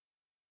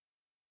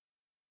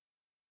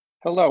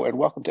Hello, and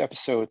welcome to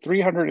episode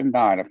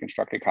 309 of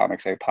Constructed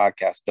Comics, a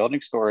podcast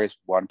building stories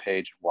one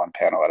page, one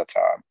panel at a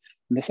time.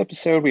 In this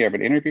episode, we have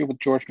an interview with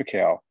George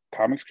McHale,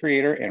 comics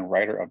creator and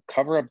writer of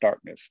Cover Up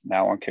Darkness,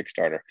 now on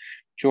Kickstarter.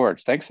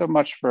 George, thanks so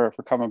much for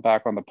coming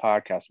back on the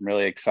podcast. I'm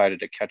really excited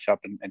to catch up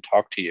and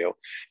talk to you.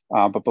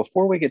 But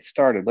before we get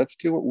started, let's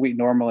do what we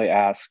normally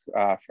ask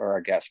for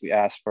our guests. We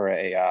ask for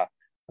a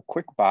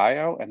quick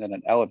bio and then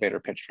an elevator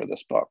pitch for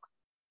this book.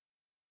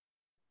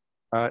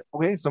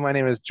 Okay, so my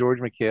name is George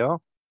McHale.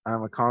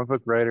 I'm a comic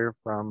book writer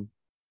from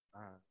uh,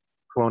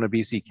 Kelowna,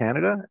 BC,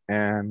 Canada,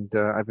 and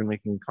I've been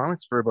making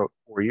comics for about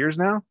 4 years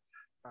now.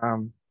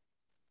 Um,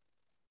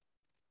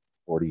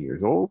 40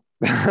 years old,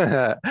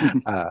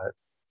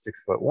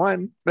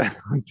 6'1",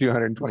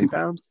 220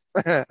 pounds,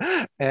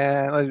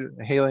 and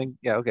hailing.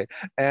 Yeah, okay.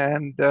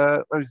 And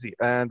let me see.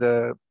 And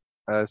a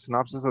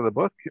synopsis of the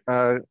book.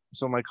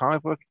 So my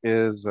comic book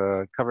is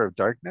Cover of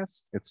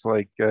Darkness. It's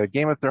like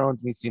Game of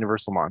Thrones meets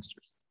Universal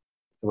Monsters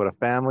about a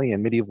family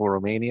in medieval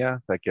Romania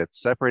that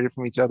gets separated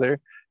from each other,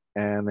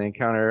 and they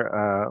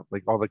encounter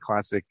like all the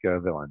classic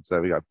villains.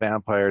 So we got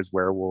vampires,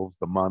 werewolves,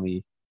 the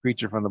mummy,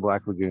 creature from the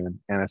Black Lagoon,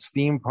 and a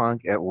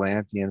steampunk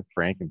Atlantean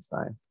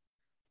Frankenstein.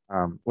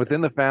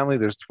 Within the family,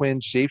 there's twin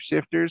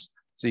shapeshifters,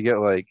 so you get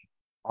like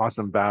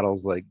awesome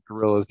battles like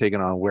gorillas taking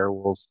on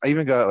werewolves. I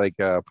even got like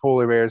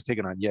polar bears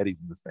taking on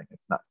yetis in this thing.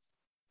 It's nuts.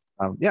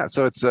 Yeah,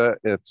 so it's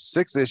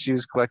 6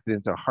 issues collected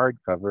into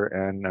hardcover,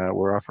 and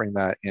we're offering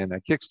that in a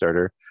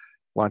Kickstarter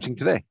launching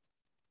today.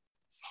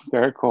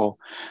 Very cool.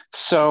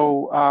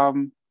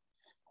 So,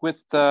 with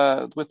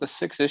the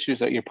 6 issues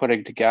that you're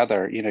putting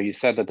together, you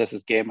said that this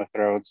is Game of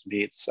Thrones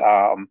meets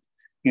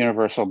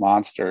Universal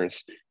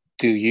Monsters.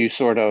 Do you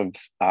sort of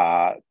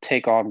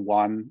take on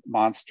one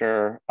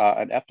monster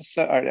an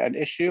episode, or an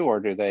issue,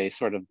 or do they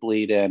sort of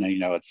bleed in?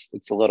 And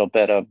it's a little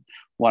bit of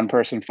one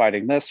person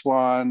fighting this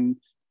one,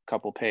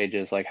 couple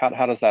pages. Like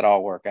how does that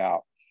all work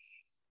out?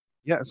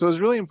 Yeah, so it's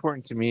really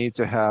important to me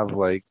to have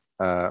like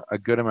a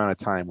good amount of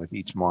time with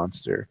each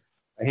monster.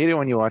 I hate it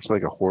when you watch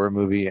like a horror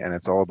movie and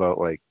it's all about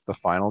like the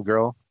final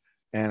girl,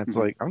 and it's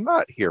Mhm. like I'm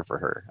not here for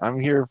her. I'm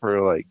here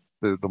for like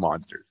the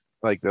monsters.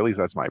 Like at least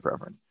that's my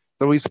preference.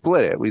 So we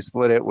split it. We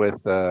split it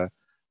with the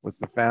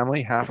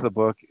family. Half of the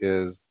book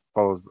is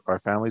follows our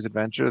family's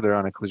adventure. They're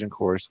on a collision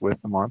course with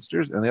the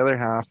monsters, and the other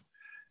half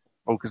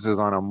focuses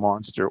on a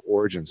monster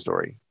origin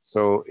story.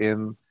 So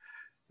in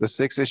the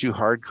 6 issue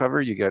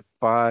hardcover, you get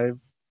five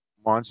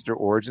monster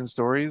origin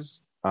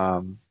stories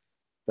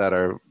that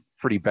are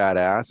pretty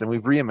badass. And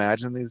we've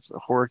reimagined these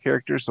horror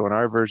characters. So in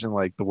our version,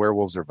 like the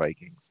werewolves are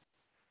Vikings,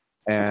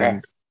 Okay.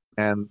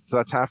 and so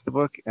that's half the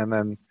book, and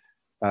then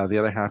the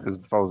other half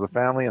is follows the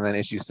family, and then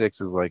issue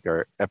 6 is like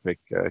our epic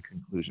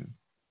conclusion.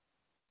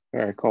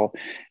 Very cool.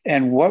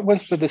 And what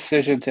was the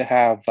decision to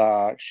have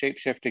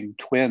shape-shifting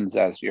twins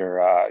as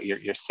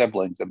your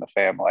siblings in the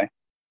family?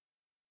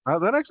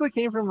 That actually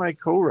came from my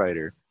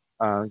co-writer,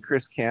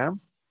 Chris Cam.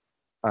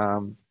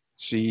 Um,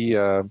 she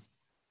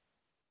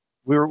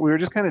we were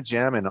just kind of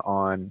jamming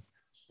on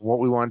what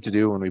we wanted to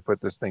do when we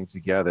put this thing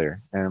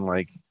together, and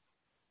like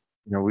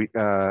we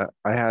I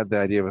had the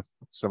idea with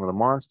some of the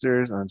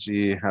monsters, and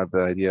she had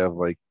the idea of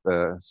like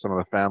the some of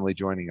the family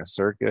joining a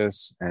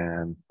circus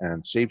and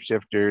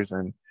shapeshifters,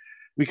 and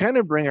we kind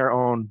of bring our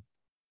own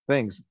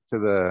things to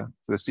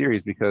the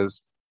series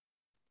because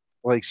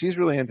like she's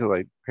really into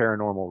like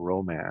paranormal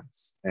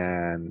romance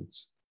and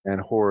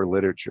horror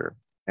literature,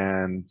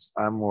 and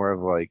I'm more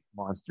of like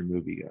monster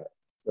movie guy.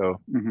 So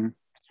Hmm.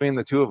 between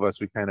the two of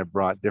us, we kind of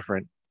brought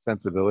different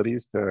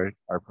sensibilities to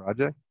our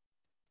project.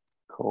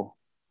 Cool.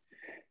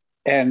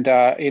 And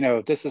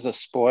this is a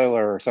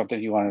spoiler or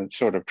something you want to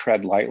sort of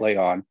tread lightly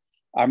on.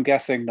 I'm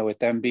guessing that with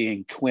them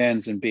being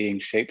twins and being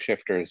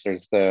shapeshifters,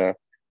 there's the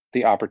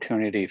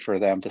opportunity for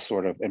them to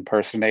sort of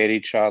impersonate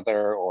each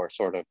other or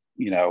sort of,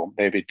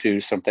 maybe do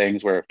some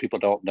things where if people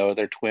don't know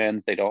they're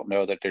twins, they don't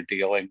know that they're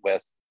dealing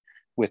with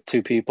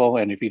two people.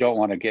 And if you don't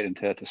want to get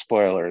into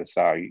spoilers,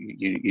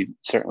 you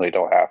certainly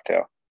don't have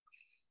to.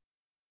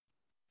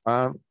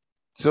 Um,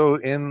 so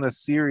in the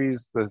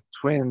series, the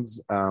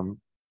twins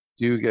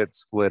do get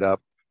split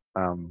up,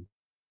 um,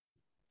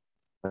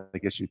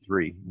 like issue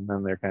 3, and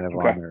then they're kind of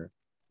on Okay.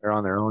 their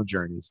own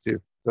journeys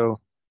too. So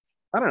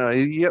I don't know,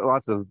 you get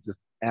lots of just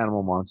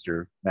animal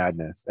monster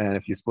madness, and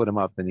if you split them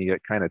up, then you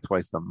get kind of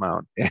twice the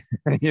amount. So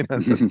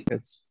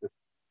it's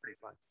pretty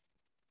fun.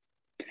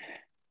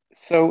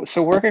 So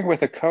working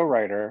with a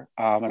co-writer,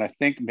 and I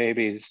think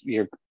maybe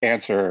your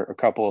answer a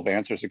couple of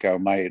answers ago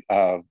might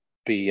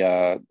be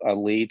a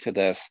lead to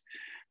this.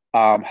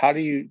 How do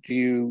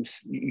you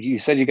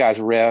said you guys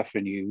riff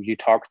and you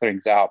talk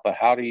things out, but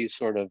how do you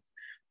sort of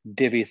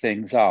divvy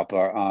things up?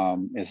 Or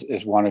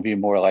is one of you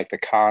more like the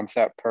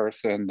concept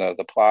person,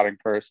 the plotting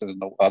person,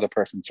 and the other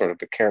person sort of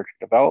the character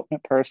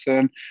development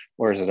person,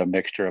 or is it a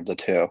mixture of the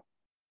two?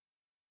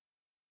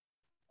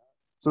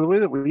 So the way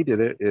that we did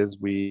it is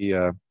we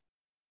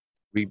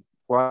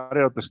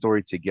plotted out the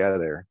story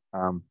together.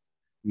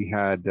 We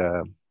had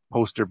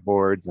poster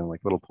boards and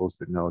like little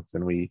post-it notes,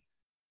 and we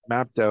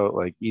mapped out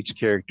like each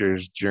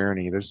character's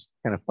journey. There's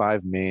kind of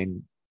five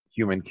main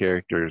human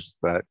characters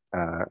that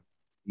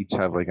each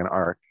have like an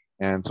arc,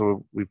 and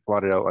so we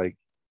plotted out like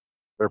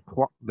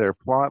their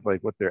plot,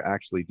 like what they're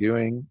actually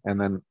doing, and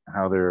then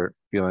how they're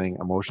feeling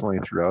emotionally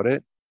throughout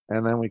it.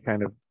 And then we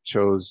kind of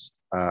chose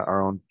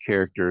our own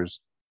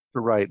characters to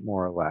write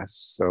more or less.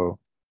 So,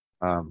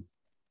 um,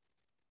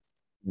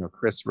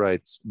 Chris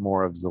writes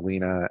more of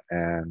Zelina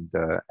and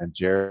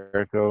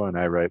Jericho, and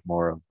I write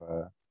more of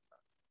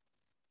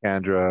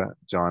Andra,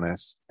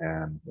 Jonas,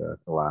 and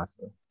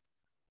Thalassa.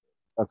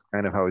 That's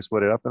kind of how we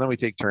split it up, and then we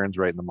take turns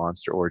writing the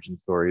monster origin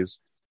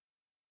stories.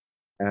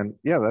 And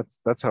yeah,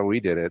 that's how we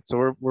did it.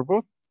 So we're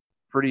both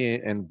pretty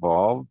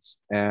involved,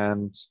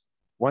 and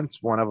once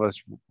one of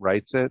us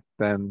writes it,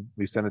 then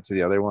we send it to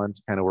the other one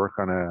to kind of work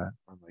on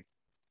like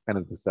kind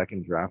of the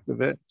second draft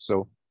of it.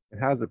 So it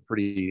has a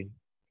pretty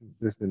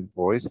consistent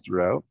voice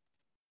throughout,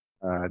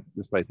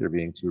 despite there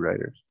being two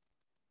writers.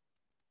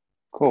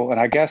 Cool. And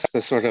I guess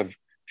the sort of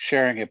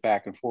sharing it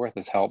back and forth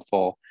is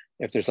helpful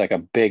if there's like a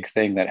big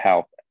thing that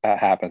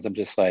happens.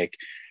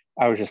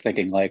 I was just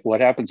thinking like,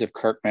 what happens if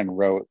Kirkman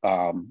wrote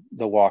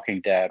The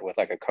Walking Dead with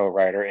like a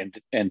co-writer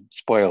and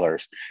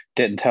spoilers,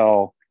 didn't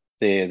tell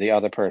the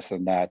other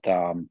person that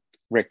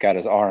Rick got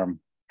his arm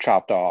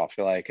chopped off,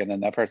 like, and then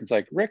that person's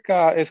like, Rick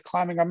is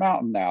climbing a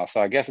mountain now. So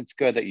I guess it's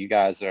good that you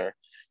guys are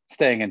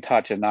staying in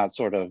touch and not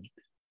sort of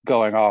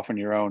going off in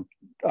your own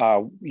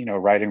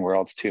writing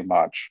worlds too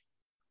much.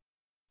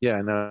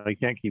 Yeah, no, you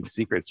can't keep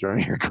secrets from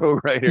your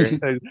co-writer.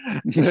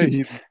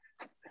 you,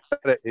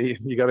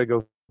 you got to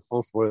go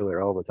full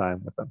spoiler all the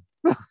time with them.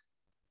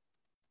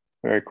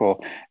 Very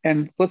cool.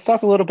 And let's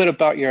talk a little bit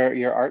about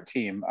your art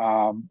team.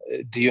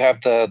 Do you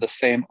have the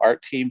same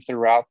art team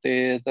throughout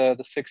the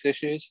six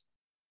issues?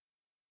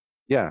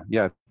 Yeah,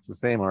 it's the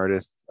same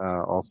artist,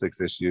 all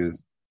six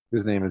issues.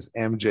 His name is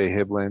MJ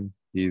Hiblin.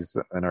 He's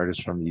an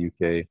artist from the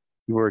UK.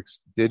 He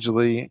works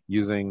digitally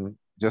using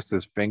just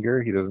his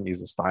finger. He doesn't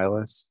use a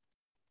stylus,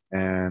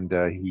 and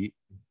he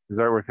his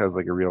artwork has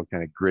like a real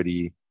kind of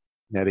gritty,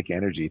 kinetic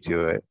energy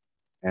to it,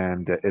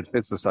 and it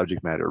fits the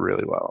subject matter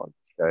really well.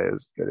 This guy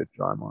is good at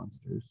drawing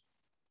monsters.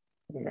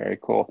 Very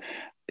cool.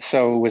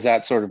 So was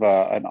that sort of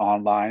an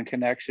online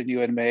connection you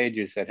had made?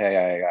 You said,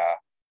 "Hey,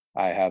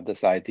 I have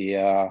this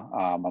idea.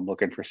 I'm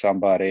looking for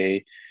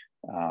somebody."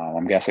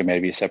 I'm guessing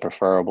maybe you said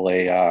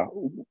preferably,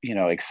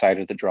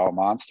 excited to draw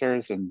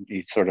monsters, and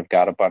you sort of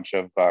got a bunch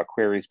of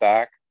queries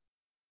back.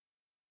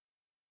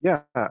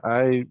 Yeah,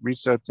 I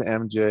reached out to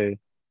MJ.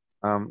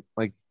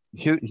 Like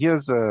he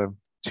has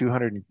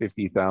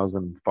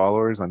 250,000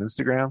 followers on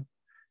Instagram,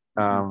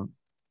 Mhm. um,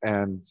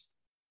 and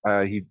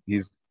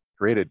he's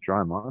great at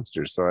drawing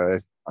monsters. So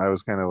I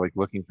was kind of like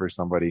looking for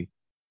somebody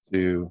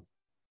to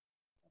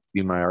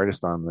be my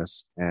artist on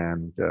this,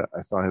 and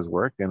I saw his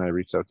work, and I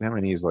reached out to him,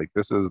 and he's like,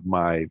 "This is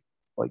my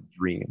like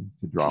dream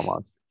to draw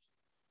monsters."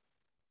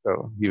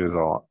 So he was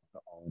all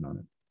in on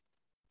it.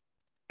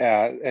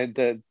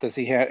 And does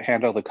he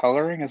handle the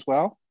coloring as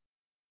well?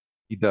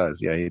 He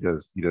does, yeah, he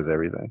does. He does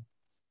everything.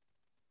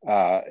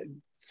 Uh,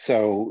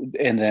 so,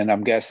 and then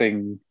I'm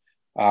guessing,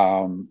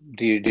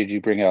 did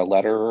you bring a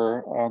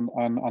letterer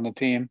on the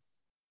team?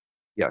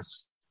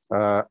 Yes,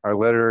 our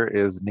letter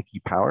is Nikki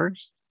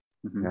Powers,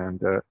 Hmm.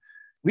 and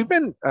we've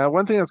been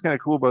one thing that's kind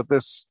of cool about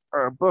this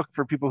book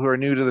for people who are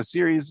new to the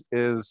series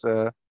is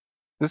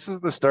this is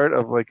the start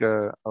of like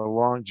a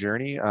long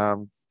journey.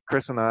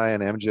 Chris and I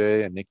and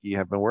MJ and Nikki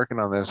have been working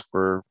on this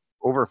for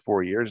over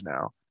 4 years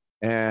now.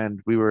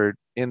 And we were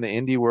in the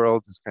indie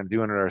world, just kind of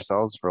doing it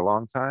ourselves for a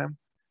long time.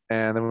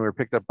 And then we were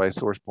picked up by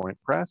Source Point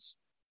Press.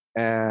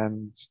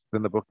 And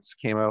then the books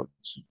came out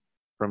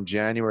from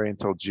January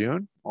until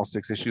June. All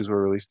six issues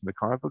were released in the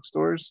comic book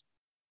stores.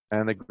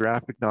 And the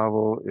graphic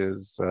novel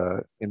is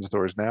in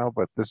stores now,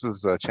 but this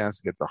is a chance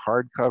to get the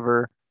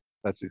hardcover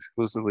that's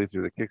exclusively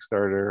through the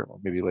Kickstarter, or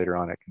maybe later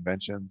on at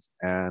conventions,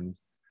 and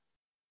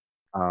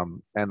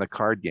the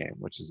card game,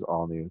 which is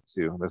all new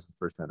too. This is the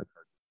first time the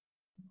card.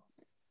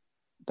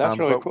 That's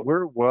really But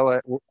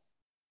cool.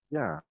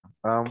 yeah,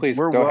 Please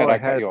we're go ahead. well I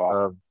cut ahead you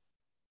off.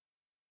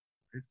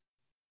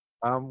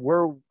 of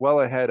we're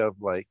well ahead of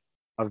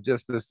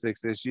just the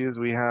six issues.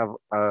 We have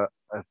a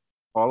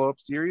follow up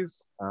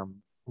series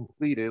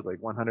completed, like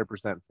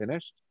 100%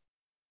 finished.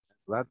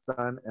 So that's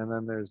done, and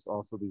then there's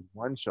also these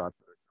one shots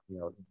that are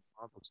coming out in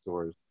comic book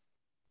stores.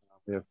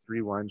 We have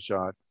three one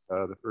shots.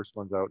 The first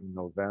one's out in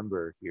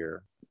November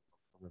here,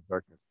 from the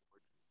Darkness,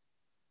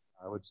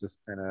 which just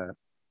kind of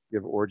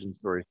give origin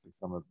stories to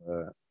some of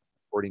the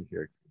supporting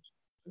characters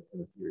in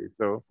the series.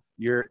 So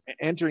you're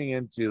entering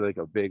into like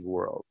a big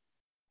world.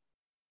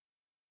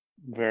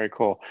 Very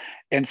cool.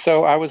 And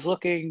so I was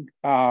looking,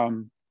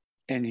 and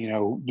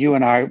you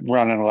and I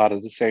run in a lot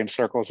of the same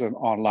circles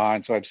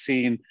online. So I've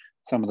seen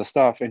some of the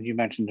stuff, and you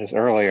mentioned this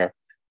earlier.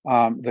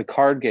 The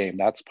card game,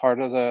 that's part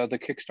of the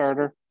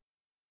Kickstarter.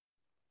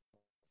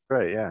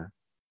 Right, yeah.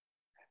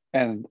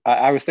 And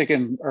I was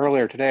thinking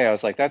earlier today, I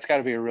was like, that's got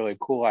to be a really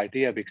cool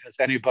idea because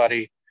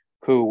anybody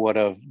who would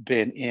have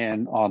been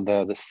in on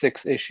the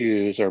six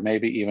issues or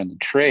maybe even the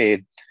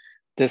trade,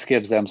 this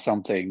gives them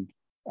something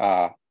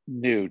uh,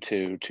 new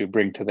to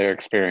bring to their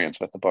experience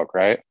with the book,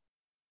 right?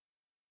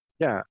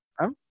 Yeah,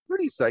 I'm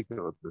pretty psyched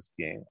about this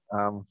game.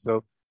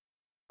 So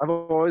I've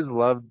always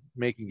loved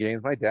making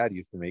games. My dad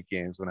used to make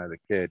games when I was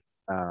a kid,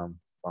 on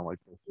like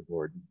poster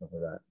board and stuff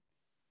like that,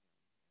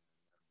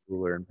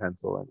 ruler and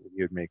pencil, and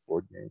he would make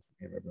board games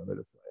for me and my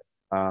brother to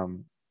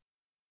play.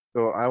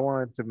 So I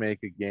wanted to make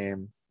a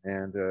game,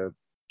 and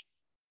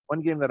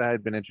one game that I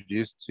had been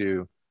introduced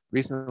to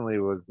recently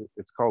was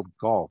it's called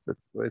Golf.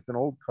 It's an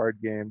old card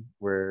game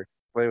where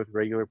you play with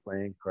regular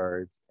playing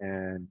cards,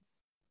 and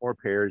more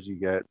pairs you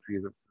get,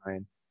 trees of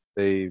kind,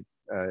 they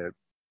uh,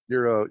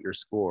 zero out your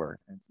score,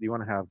 and you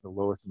want to have the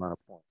lowest amount of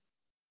points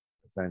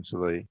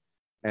essentially.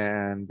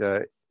 And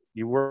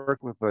you work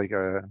with like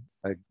a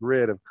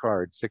grid of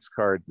cards, 6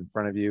 cards in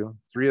front of you.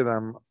 3 of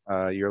them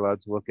you're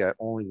allowed to look at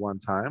only one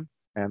time,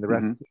 and the Hmm.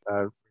 rest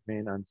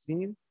remain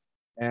unseen.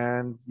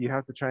 And you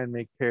have to try and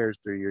make pairs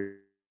through your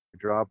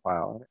draw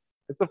pile.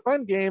 It's a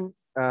fun game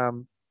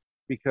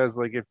because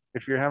like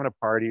if you're having a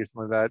party or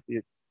something like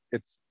that,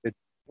 it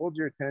holds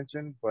your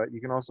attention, but you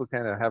can also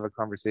kind of have a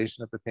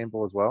conversation at the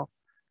table as well.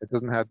 It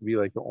doesn't have to be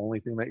like the only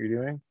thing that you're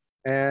doing.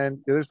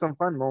 And there's some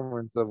fun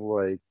moments of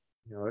like,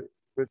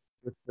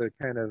 with the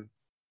kind of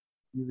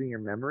using your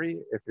memory.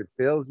 If it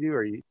fails you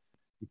or you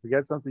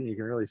forget something, you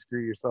can really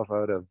screw yourself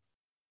out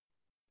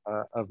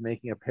of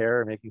making a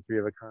pair, or making 3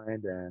 of a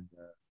kind,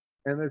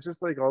 and it's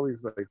just like all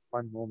these like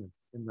fun moments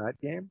in that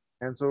game.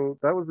 And so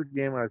that was the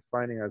game I was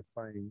finding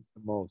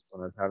the most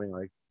when I was having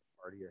like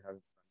a party or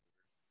having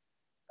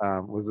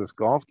was this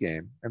golf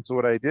game. And so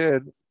what I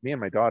did, me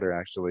and my daughter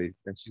actually,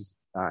 and she's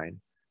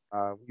 9,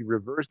 we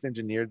reverse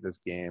engineered this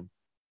game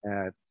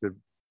so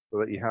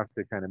that you have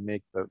to kind of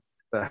make the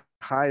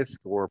highest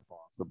score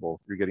possible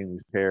through getting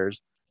these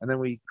pairs. And then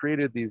we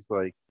created these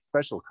like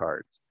special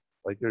cards.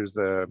 Like there's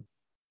a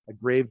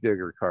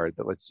Gravedigger card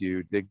that lets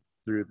you dig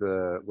through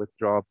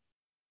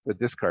the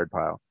discard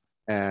pile.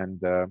 And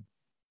then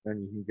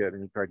you can get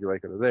any card you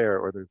like out of there.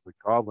 Or there's the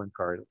Goblin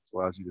card, which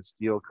allows you to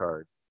steal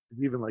cards.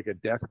 There's even like a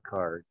death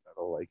card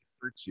that'll like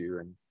hurt you.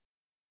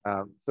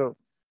 And so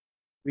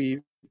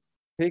we've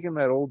taken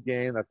that old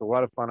game that's a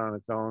lot of fun on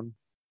its own,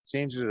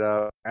 changed it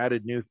up,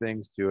 added new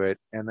things to it,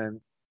 and then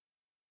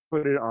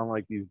put it on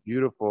like these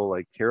beautiful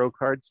like tarot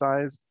card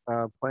sized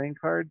playing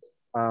cards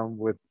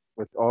with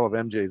all of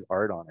MJ's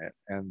art on it,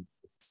 and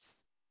it's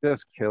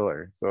just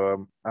killer.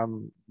 So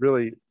I'm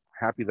really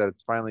happy that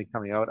it's finally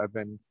coming out. It's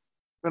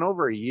been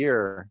over a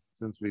year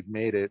since we've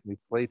made it. We've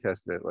play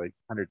tested it like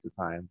hundreds of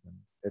times,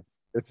 and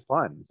it's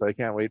fun. So I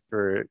can't wait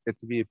for it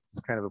to be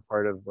just kind of a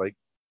part of like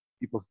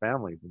people's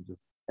families,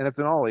 and it's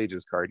an all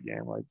ages card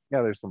game. Like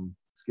yeah, there's some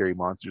scary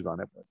monsters on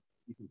it, but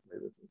you can play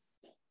with it.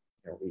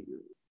 8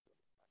 years.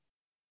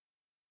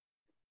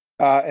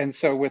 And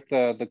so with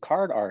the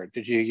card art,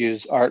 did you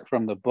use art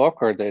from the book,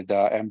 or did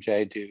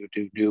MJ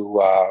do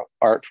new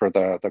art for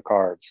the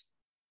cards?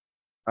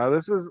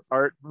 This is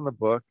art from the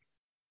book.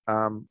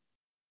 Um,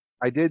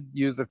 I did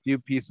use a few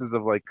pieces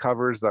of like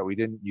covers that we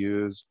didn't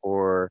use,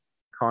 or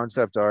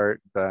concept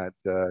art that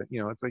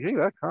it's like, hey,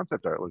 that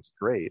concept art looks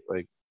great.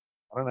 Like,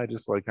 why don't I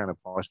just like kind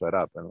of polish that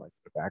up and like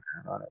put a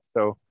background on it?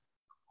 So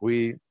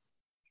we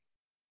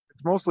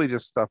it's mostly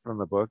just stuff from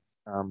the book.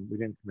 We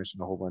didn't commission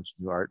a whole bunch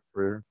of new art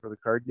for the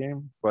card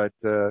game, but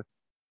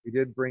we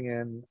did bring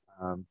in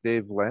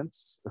Dave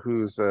Lentz,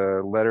 who's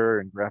a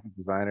letterer and graphic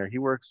designer. He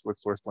works with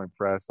SourcePoint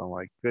Press on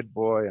like Good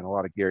Boy and a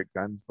lot of Garrett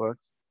Gunn's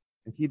books,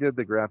 and he did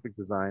the graphic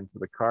design for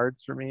the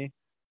cards for me,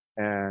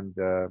 and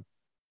uh,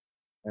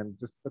 and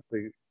just put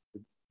the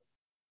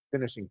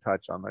finishing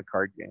touch on the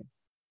card game.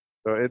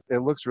 So it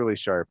looks really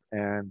sharp.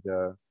 And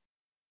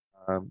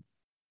um,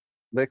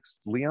 Lix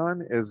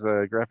Leon is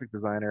a graphic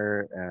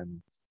designer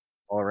and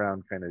all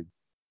around kind of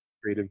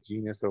creative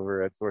genius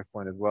over at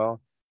SourcePoint as well.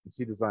 And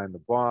she designed the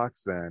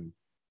box, and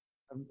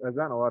I've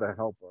gotten a lot of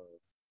help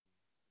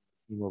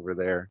team over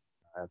there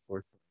at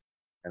SourcePoint,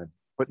 kind of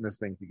putting this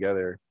thing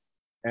together.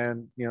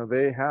 And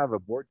they have a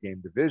board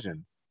game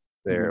division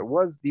there. Mhm. It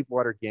was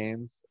Deepwater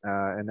Games,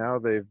 and now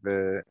they've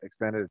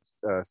expanded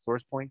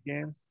SourcePoint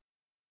Games,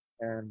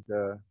 and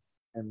so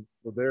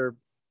they're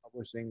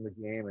publishing the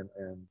game,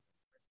 and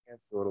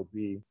so it'll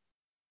be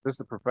just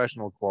a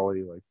professional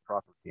quality, like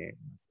proper game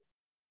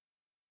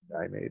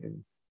I made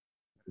in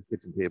his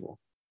kitchen table.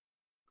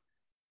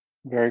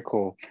 Very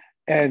cool.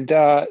 And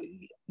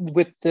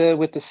with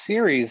the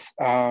series,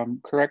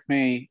 correct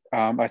me,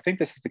 I think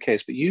this is the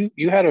case, but you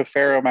had a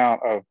fair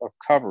amount of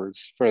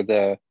covers for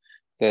the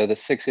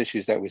 6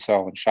 issues that we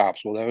saw in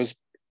shops. Well, those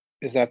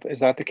is that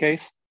the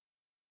case?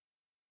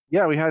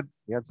 Yeah, we had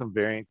some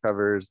variant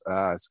covers.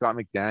 Scott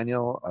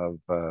McDaniel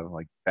of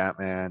like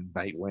Batman,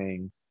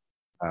 Nightwing.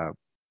 Uh,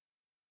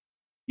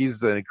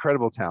 he's an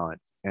incredible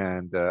talent,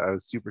 and I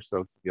was super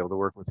stoked to be able to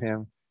work with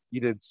him. He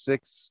did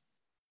 6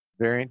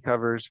 variant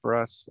covers for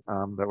us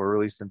that were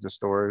released into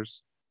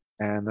stores,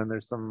 and then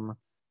there's some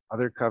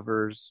other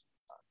covers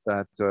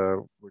that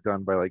were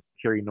done by like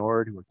Kerry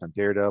Nord, who worked on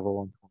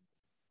Daredevil and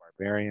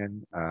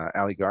Barbarian,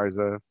 Ali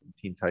Garza from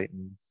Teen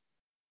Titans,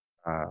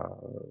 uh,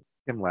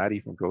 Kim Laddie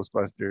from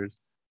Ghostbusters.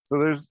 So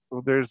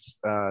there's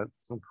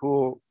some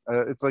cool.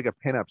 It's like a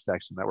pinup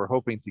section that we're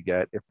hoping to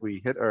get if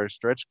we hit our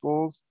stretch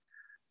goals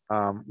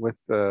with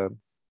the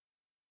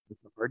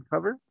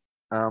hardcover.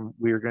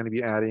 We are going to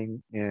be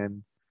adding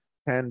in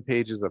 10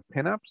 pages of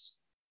pinups,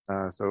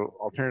 so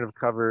alternative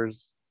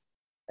covers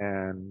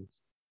and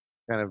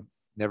kind of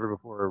never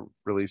before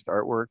released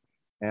artwork.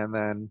 And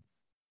then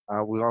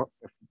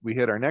if we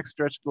hit our next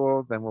stretch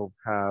goal, then we'll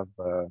have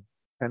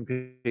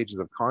 10 pages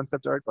of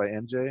concept art by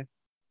MJ,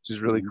 which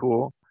is really Mhm.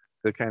 cool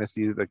to kind of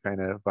see the kind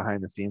of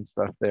behind the scenes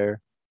stuff there.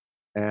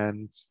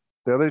 And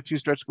the other two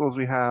stretch goals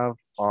we have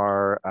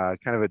are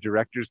kind of a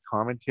director's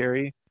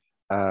commentary.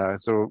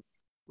 So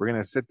we're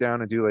going to sit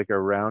down and do like a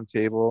round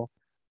table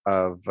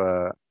of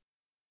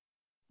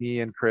me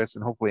and Chris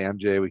and hopefully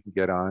MJ we can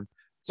get on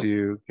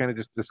to kind of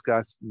just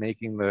discuss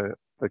making the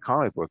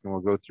comic book, and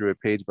we'll go through it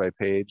page by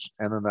page,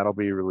 and then that'll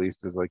be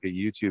released as like a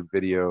YouTube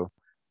video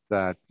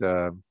that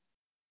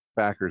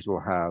backers will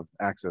have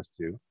access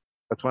to.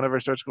 That's one of our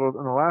stretch goals,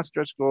 and the last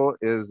stretch goal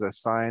is a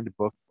signed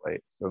book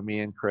plate. So me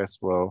and Chris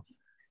will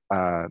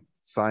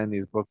sign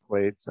these book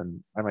plates,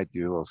 and I might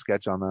do a little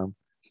sketch on them,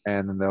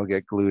 and then they'll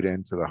get glued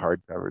into the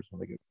hardcovers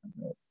when they get sent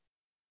out.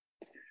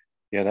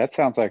 Yeah, that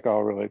sounds like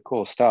all really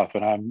cool stuff.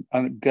 And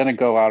I'm going to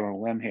go out on a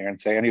limb here and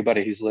say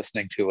anybody who's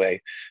listening to a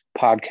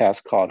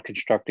podcast called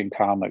Constructing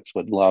Comics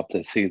would love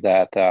to see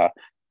that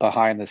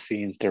behind the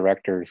scenes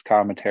director's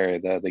commentary,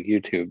 the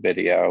YouTube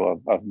video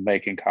of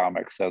making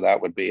comics. So that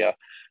would be a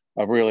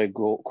really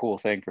cool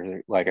thing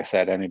for, like I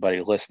said,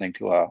 anybody listening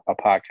to a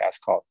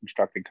podcast called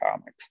Constructing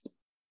Comics.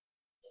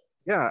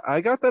 Yeah, I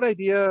got that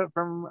idea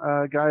from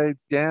a guy,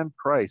 Dan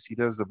Price. He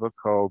does a book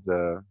called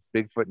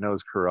Bigfoot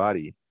Knows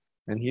Karate,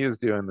 and he is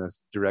doing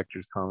this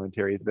director's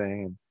commentary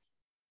thing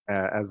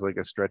as like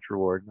a stretch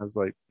reward. And I was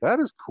like, that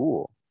is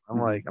cool. I'm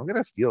Mhm. like, I'm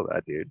gonna steal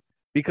that, dude,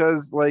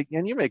 because like,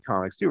 and you make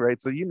comics too,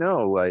 right? So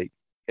like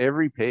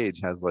every page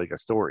has like a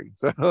story,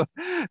 so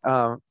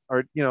or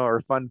or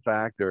a fun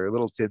fact or a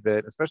little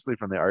tidbit, especially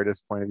from the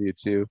artist's point of view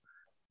too.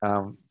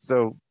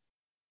 So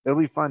it'll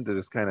be fun to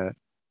just kind of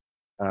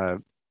uh,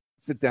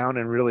 sit down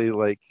and really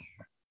like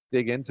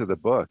dig into the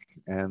book,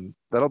 and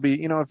that'll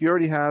be if you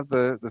already have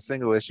the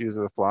single issues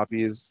or the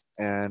floppies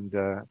and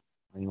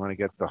you want to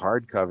get the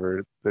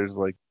hardcover, there's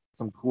like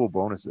some cool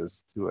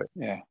bonuses to it.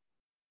 Yeah,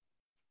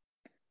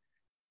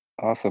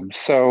 awesome.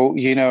 So,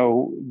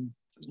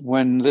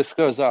 when this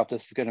goes up,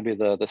 this is going to be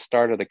the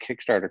start of the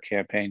Kickstarter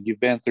campaign. You've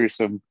been through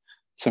some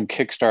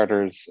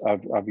Kickstarters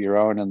of your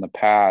own in the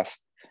past.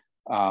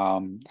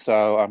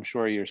 So I'm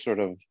sure you're sort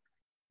of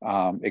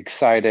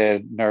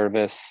excited,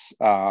 nervous.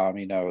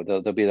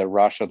 There'll be the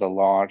rush of the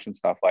launch and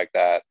stuff like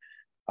that.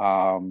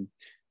 Um,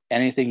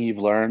 Anything you've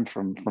learned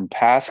from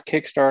past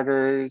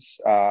Kickstarters,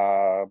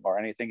 or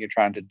anything you're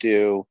trying to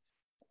do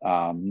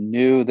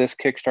new this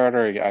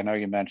Kickstarter? I know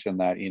you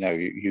mentioned that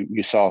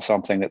you saw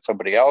something that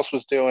somebody else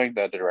was doing,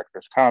 the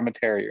director's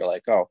commentary. You're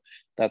like, oh,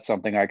 that's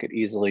something I could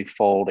easily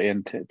fold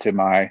into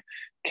my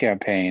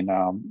campaign.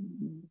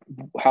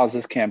 How's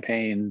this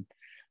campaign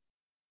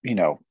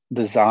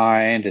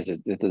designed?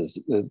 Did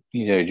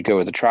you go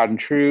with the tried and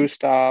true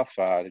stuff?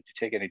 Did you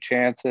take any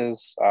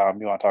chances?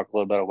 You want to talk a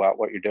little bit about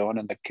what you're doing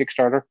in the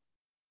Kickstarter?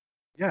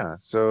 Yeah,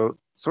 so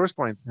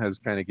SourcePoint has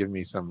kind of given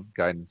me some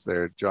guidance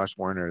there. Josh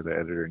Warner, the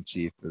editor in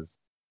chief, is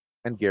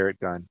and Garrett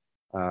Gunn.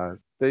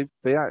 They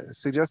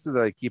suggested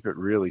that I keep it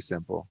really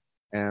simple,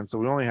 and so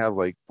we only have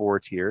like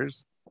 4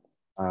 tiers,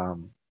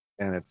 um,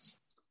 and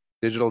it's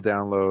digital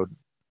download,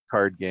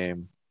 card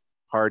game,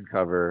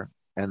 hardcover,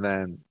 and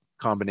then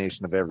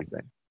combination of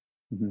everything.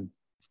 Mm-hmm.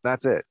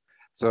 That's it.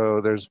 So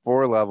there's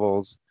 4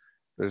 levels.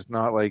 There's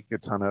not like a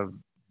ton of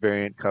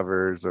variant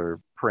covers or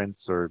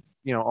prints or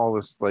all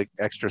this like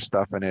extra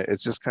stuff in it.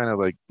 It's just kind of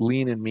like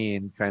lean and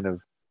mean, kind of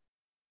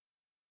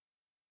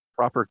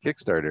proper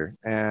Kickstarter.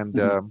 And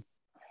Mm-hmm.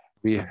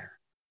 we,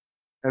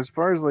 as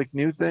far as like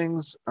new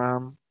things,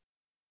 I'm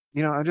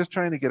just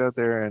trying to get out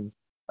there, and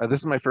this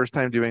is my first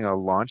time doing a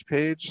launch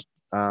page.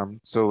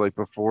 So like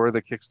before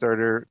the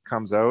Kickstarter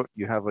comes out,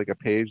 you have like a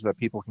page that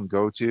people can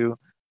go to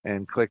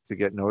and click to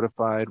get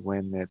notified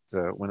when it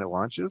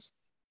launches.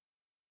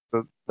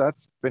 So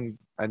that's been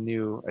a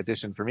new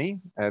addition for me.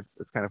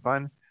 It's kind of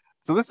fun.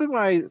 So this is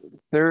my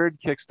third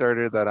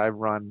Kickstarter that I've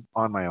run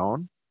on my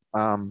own.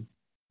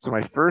 So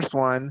my first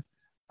one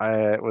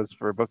was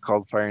for a book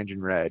called Fire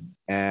Engine Red,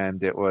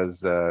 and it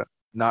was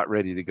not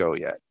ready to go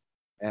yet.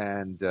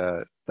 And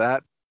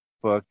that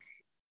book,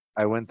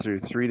 I went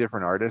through 3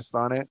 different artists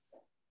on it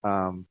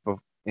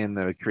in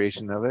the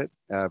creation of it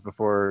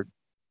before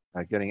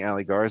getting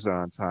Ali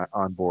Garza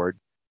on board,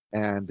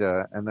 and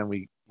then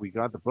we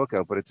got the book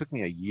out, but it took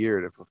me a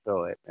year to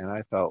fulfill it, and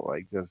I felt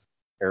like just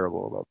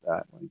terrible about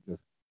that. Like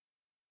just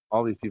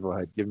all these people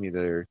had given me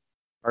their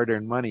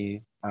hard-earned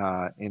money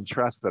in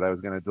trust that I was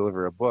going to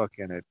deliver a book,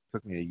 and it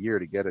took me a year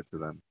to get it to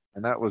them,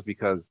 and that was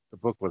because the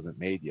book wasn't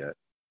made yet.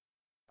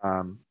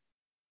 Um,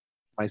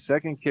 my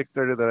second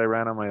Kickstarter that I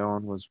ran on my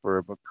own was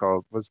for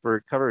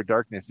Cover of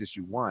Darkness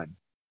issue 1.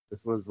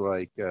 This was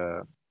like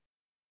 2.5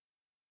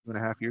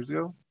 years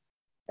ago,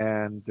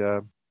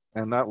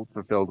 and that was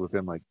fulfilled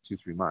within like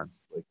 2-3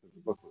 months. Like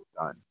the book was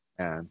done,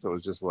 and so it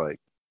was just like,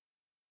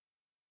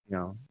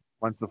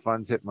 once the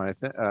funds hit my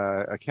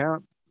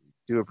account,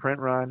 do a print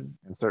run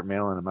and start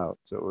mailing them out.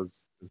 So it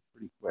was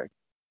pretty quick.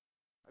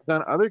 I've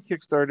done other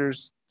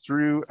Kickstarters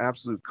through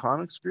Absolute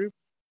Comics Group.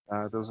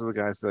 Those are the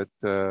guys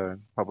that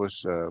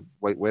publish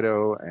White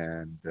Widow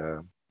and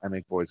I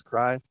Make Boys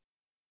Cry,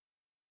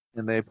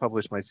 and they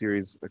published my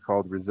series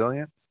called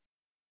Resilient.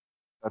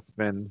 That's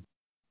been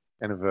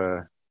kind of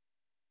a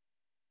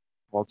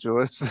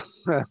tumultuous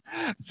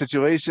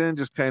situation,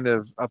 just kind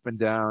of up and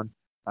down.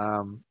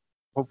 Um,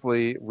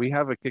 Hopefully, we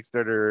have a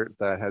Kickstarter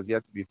that has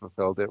yet to be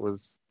fulfilled. It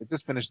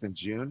just finished in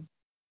June,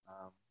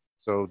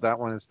 so that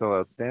one is still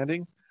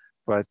outstanding.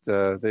 But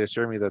they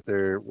assure me that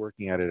they're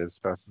working at it as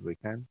fast as they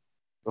can.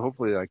 So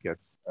hopefully that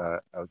gets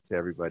out to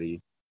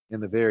everybody in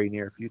the very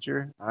near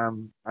future.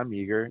 I'm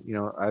eager.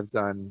 I've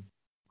done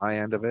my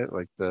end of it,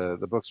 like the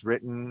book's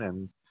written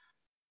and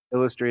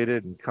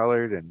illustrated and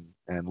colored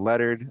and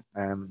lettered.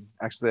 And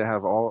actually, I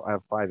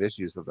have 5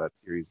 issues of that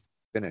series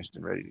finished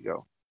and ready to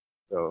go.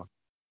 So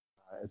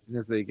as soon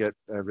as they get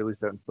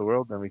released out into the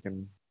world, then we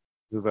can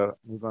move on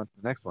to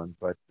the next one.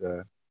 But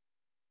so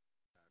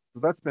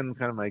that's been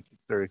kind of my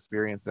Kickstarter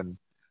experience,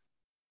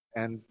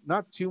 and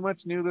not too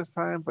much new this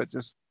time, but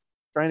just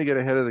trying to get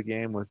ahead of the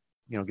game with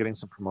getting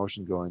some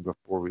promotion going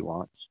before we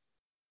launch.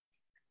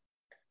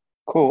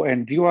 Cool.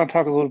 And do you want to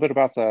talk a little bit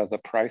about the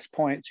price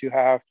points you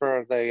have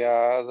for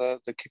the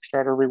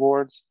Kickstarter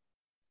rewards?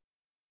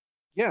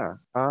 Yeah,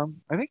 I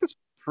think it's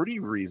pretty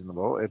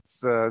reasonable.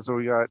 It's so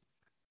we got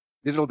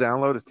digital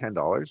download is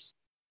 $10.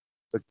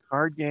 The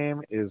card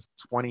game is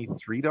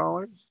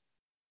 $23.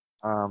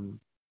 Um,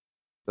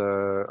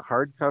 the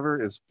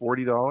hardcover is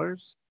 $40,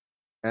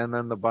 and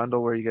then the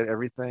bundle where you get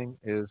everything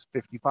is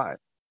 55.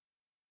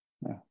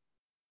 Yeah,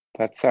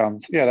 that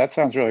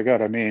sounds really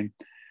good. I mean,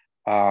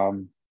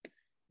 um,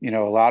 a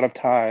lot of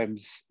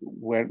times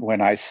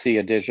when I see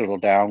a digital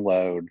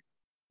download,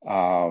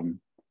 um,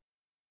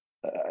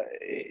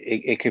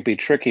 it could be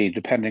tricky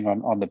depending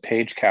on the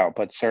page count,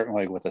 but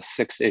certainly with a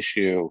 6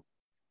 issue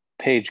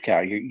page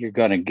count, you're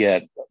going to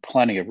get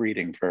plenty of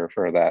reading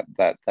for that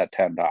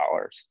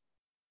 $10.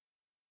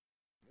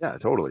 Yeah,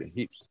 totally,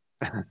 heaps.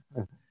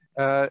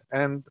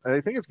 And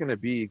I think it's going to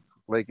be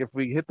like if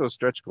we hit those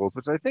stretch goals,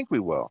 which I think we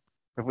will.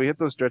 If we hit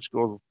those stretch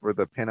goals for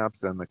the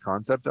pinups and the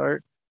concept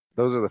art,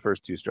 those are the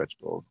first two stretch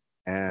goals,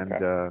 and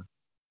Okay,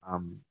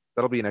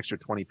 that'll be an extra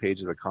 20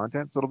 pages of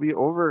content. So it'll be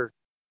over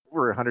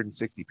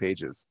 160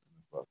 pages.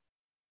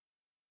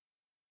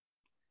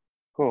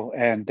 cool.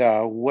 And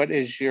what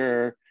is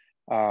your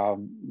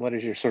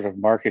sort of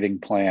marketing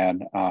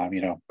plan?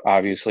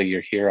 Obviously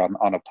you're here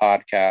on a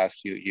podcast.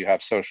 You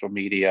have social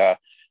media.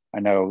 I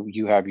know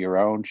you have your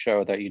own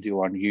show that you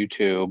do on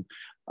YouTube.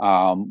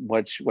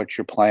 What's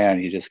your plan?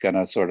 You just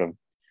gonna sort of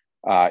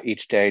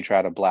each day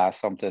try to blast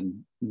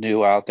something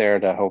new out there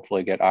to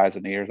hopefully get eyes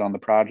and ears on the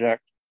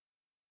project?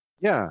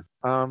 Yeah,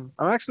 I'm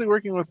actually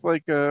working with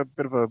like a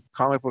bit of a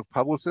comic book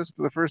publicist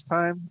for the first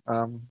time.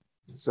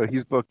 So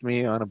he's booked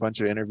me on a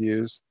bunch of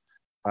interviews.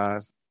 Uh,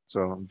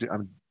 so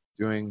I'm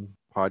doing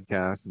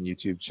podcasts and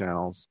YouTube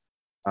channels.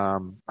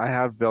 I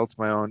have built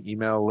my own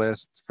email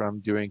list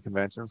from doing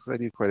conventions because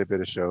I do quite a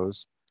bit of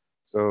shows.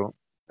 So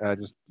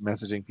just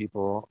messaging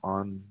people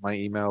on my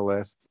email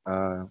list.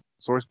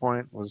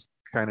 SourcePoint was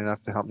kind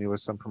enough to help me with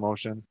some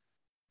promotion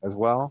as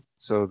well.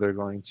 So they're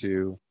going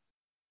to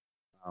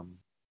um,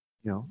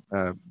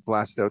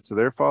 blast it out to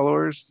their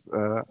followers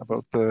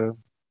about the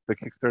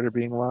Kickstarter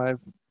being live.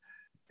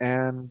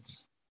 And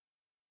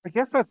I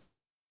guess that's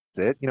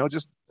it.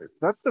 Just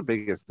that's the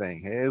biggest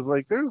thing. Hey, is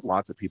like there's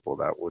lots of people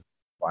that would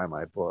buy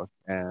my book,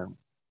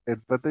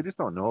 but they just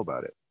don't know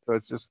about it. So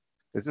it's just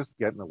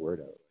getting the word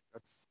out.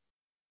 That's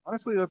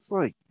honestly that's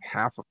like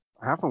half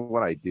of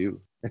what I do.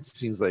 It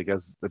seems like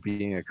as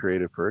being a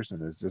creative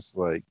person is just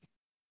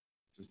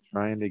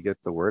trying to get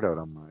the word out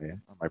on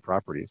my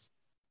properties.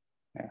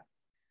 Yeah.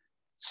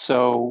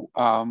 So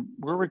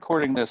we're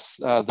recording this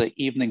the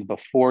evening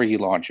before you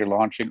launch. You're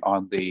launching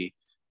on the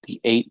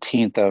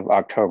 18th of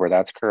October.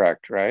 That's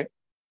correct, right?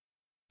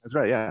 That's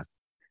right. Yeah.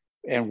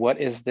 And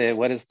what is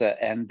the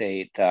end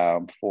date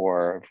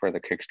for the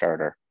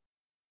Kickstarter?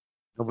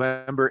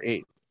 November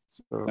 8th.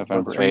 So about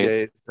November 3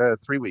 8th. days,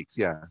 3 weeks.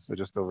 Yeah. So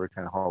just over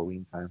kind of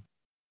Halloween time.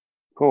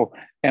 Cool.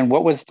 And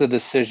what was the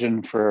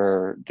decision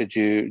for, did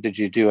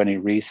you do any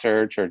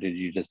research, or did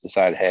you just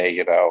decide, hey,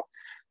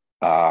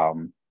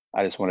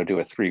 I just want to do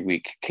a 3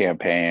 week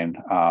campaign?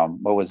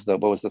 What was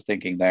the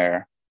thinking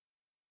there?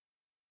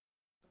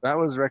 That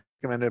was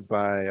recommended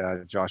by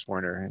Josh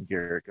Warner and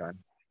Garrett Gunn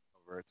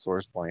over at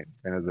SourcePoint,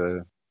 kind of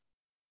the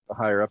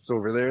higher ups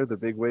over there, the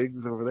big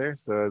wigs over there.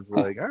 So I was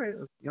like, all right,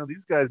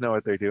 these guys know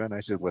what they're doing.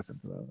 I should listen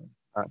to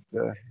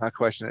them, not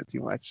question it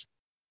too much.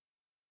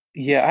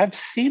 Yeah, I've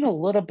seen a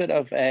little bit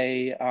of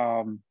a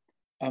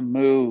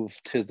move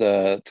to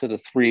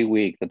the 3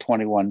 week, the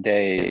 21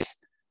 days.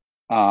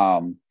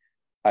 Um,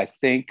 I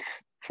think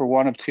for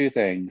one of two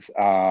things.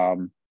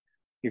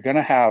 You're going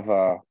to have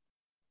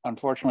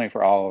unfortunately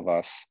for all of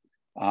us,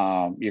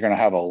 you're going to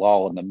have a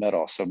lull in the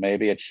middle. So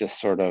maybe it's just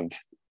sort of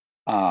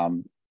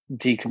um,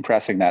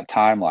 decompressing that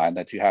timeline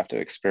that you have to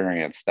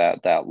experience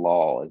that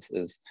lull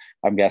is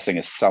I'm guessing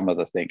is some of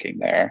the thinking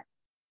there.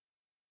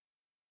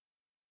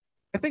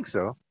 I think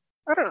so.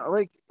 I don't know.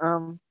 Like,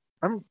 I'm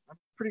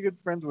pretty good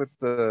friends with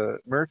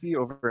Murphy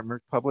over at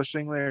Merck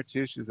Publishing there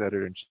too. She's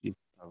editor in chief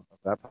of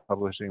that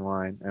publishing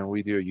line, and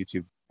we do a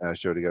YouTube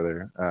show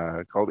together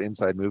called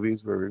Inside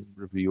Movies, where we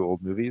review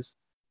old movies.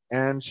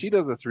 And she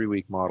does a 3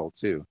 week model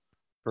too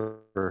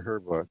for her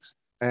books.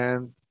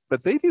 And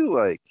but they do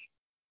like,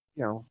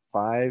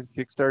 5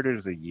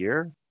 Kickstarters a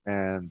year,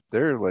 and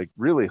they're like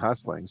really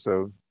hustling.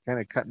 So kind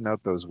of cutting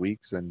out those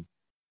weeks and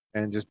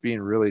just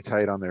being really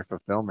tight on their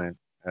fulfillment.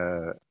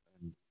 Uh,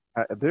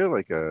 they're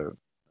like a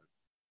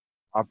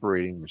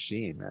operating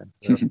machine, man.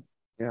 So,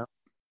 yeah,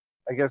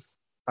 I guess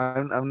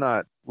I'm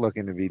not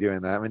looking to be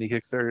doing that many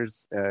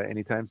Kickstarters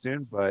anytime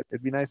soon, but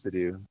it'd be nice to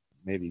do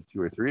maybe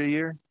 2 or 3 a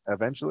year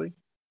eventually.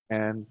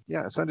 And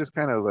yeah, so I'm just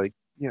kind of like,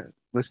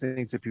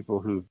 listening to people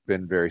who've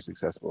been very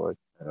successful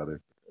at other.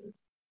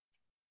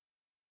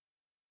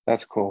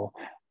 That's cool.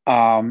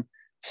 Um,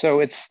 so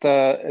it's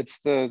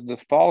the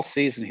fall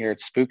season here.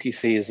 It's spooky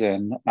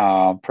season.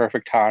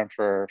 Perfect time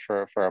for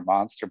a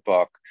monster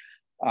book.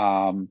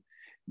 Um,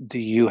 do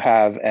you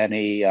have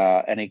any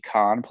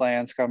con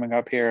plans coming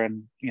up here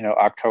in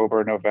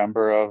October,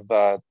 November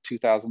of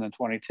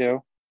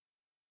 2022?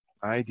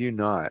 I do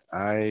not.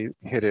 I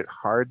hit it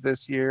hard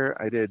this year.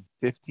 I did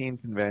 15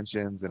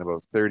 conventions in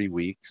about 30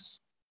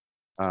 weeks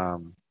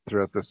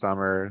throughout the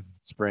summer,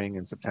 spring,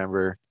 and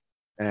September.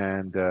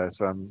 And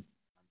so I'm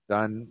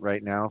done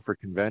right now for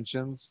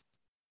conventions.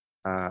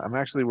 I'm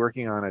actually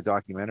working on a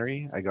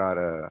documentary. I got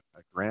a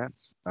grant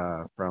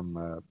from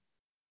a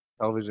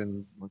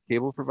television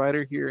cable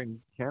provider here in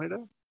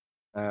Canada.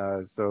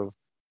 So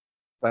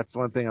that's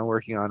one thing I'm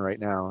working on right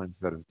now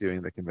instead of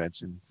doing the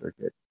convention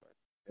circuit.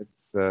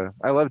 It's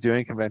I love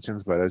doing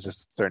conventions, but I was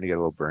just starting to get a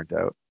little burnt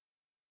out.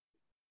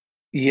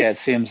 Yeah, it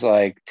seems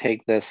like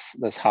take this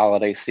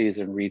holiday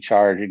season,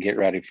 recharge, and get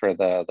ready for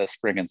the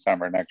spring and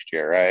summer next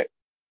year, right?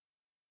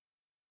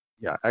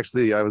 Yeah,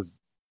 actually, I was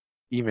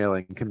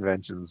emailing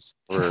conventions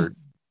for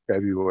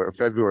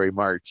February,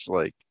 March,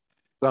 like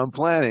so I'm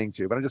planning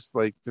to, but I'm just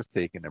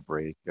taking a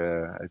break.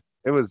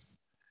 It was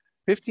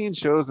 15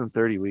 shows in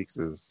 30 weeks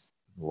is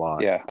a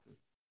lot. Yeah,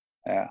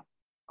 yeah,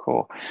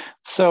 cool.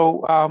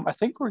 So I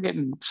think we're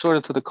getting sort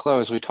of to the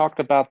close. We talked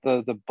about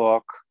the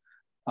book.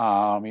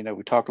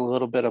 We talked a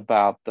little bit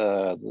about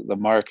the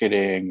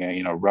marketing,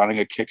 running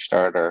a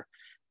Kickstarter.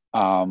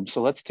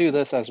 So let's do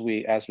this as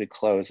we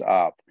close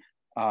up.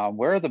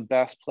 Where are the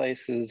best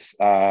places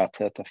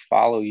to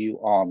follow you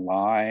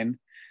online?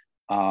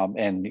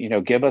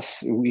 And give us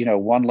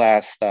one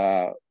last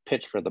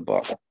pitch for the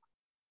book.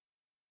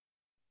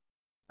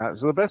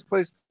 So the best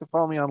place to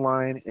follow me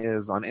online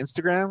is on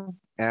Instagram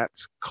at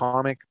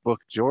Comic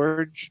Book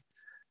George,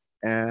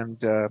 and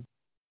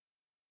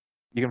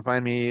you can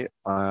find me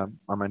on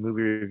my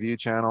movie review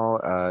channel,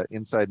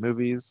 Inside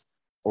Movies,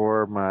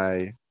 or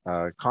my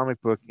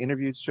comic book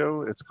interview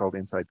show. It's called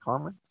Inside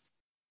Comics,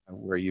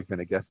 where you've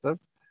been a guest of.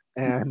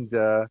 And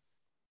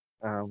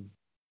um,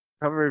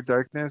 Cover of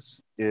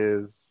Darkness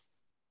is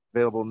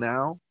available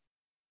now.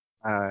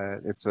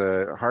 It's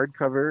a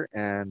hardcover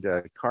and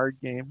a card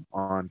game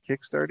on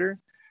Kickstarter.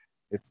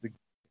 It's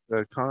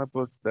a comic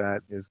book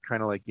that is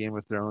kind of like Game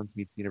of Thrones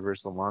meets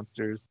Universal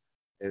Monsters.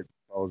 It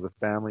follows a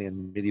family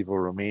in medieval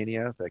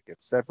Romania that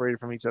gets separated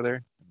from each other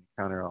and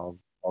encounter all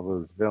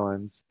those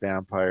villains,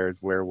 vampires,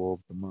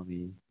 werewolves, the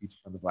mummy, each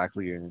from the Black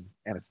Lagoon,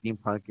 and a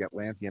steampunk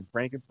Atlantean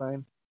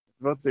Frankenstein.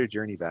 It's about their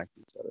journey back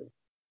to each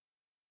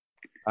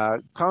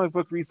other. Comic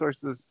book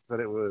resources said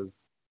it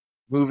was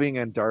moving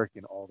and dark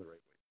in all the right ways.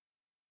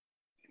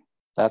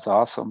 That's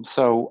awesome.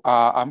 So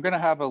I'm going to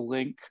have a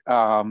link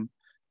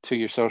to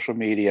your social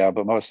media,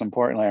 but most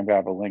importantly, I'm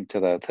going to have a link to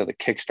the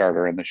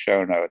Kickstarter in the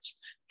show notes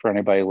for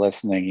anybody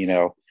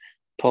listening.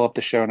 Pull up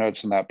the show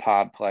notes in that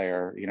pod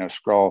player.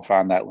 Scroll,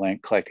 find that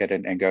link, click it,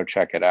 and go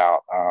check it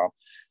out.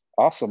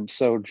 Awesome.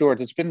 So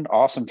George, it's been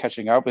awesome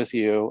catching up with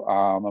you.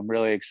 I'm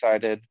really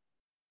excited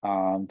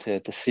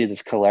to see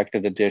this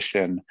collected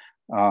edition,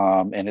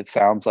 and it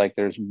sounds like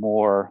there's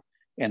more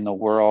in the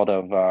world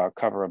of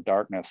Cover of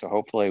Darkness. So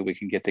hopefully we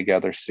can get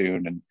together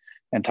soon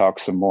and talk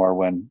some more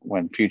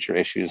when future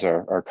issues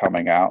are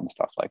coming out and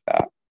stuff like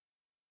that.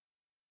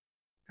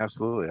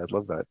 Absolutely. I'd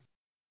love that.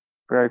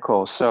 Very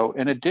cool. So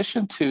in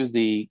addition to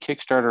the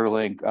Kickstarter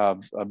link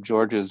of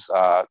George's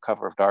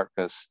Cover of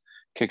Darkness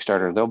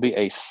Kickstarter, there'll be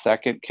a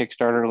second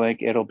Kickstarter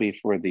link. It'll be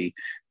for the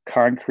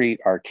Concrete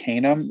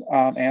Arcanum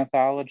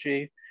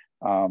anthology.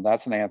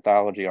 That's an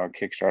anthology on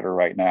Kickstarter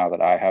right now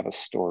that I have a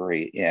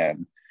story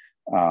in.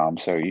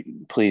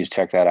 Please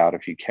check that out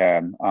if you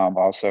can.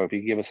 Also, if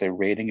you give us a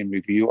rating and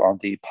review on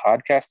the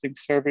podcasting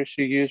service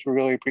you use, we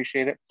really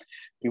appreciate it.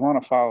 If you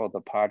want to follow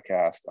the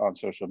podcast on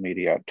social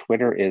media,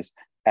 Twitter is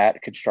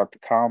at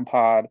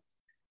ConstructedCompod,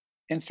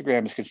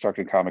 Instagram is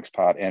Constructed Comics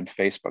Pod, and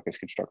Facebook is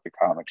Constructed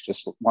Comics.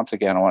 Just once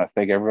again, I want to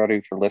thank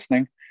everybody for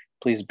listening.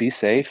 Please be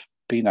safe,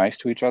 be nice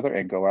to each other,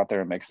 and go out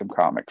there and make some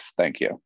comics. Thank you.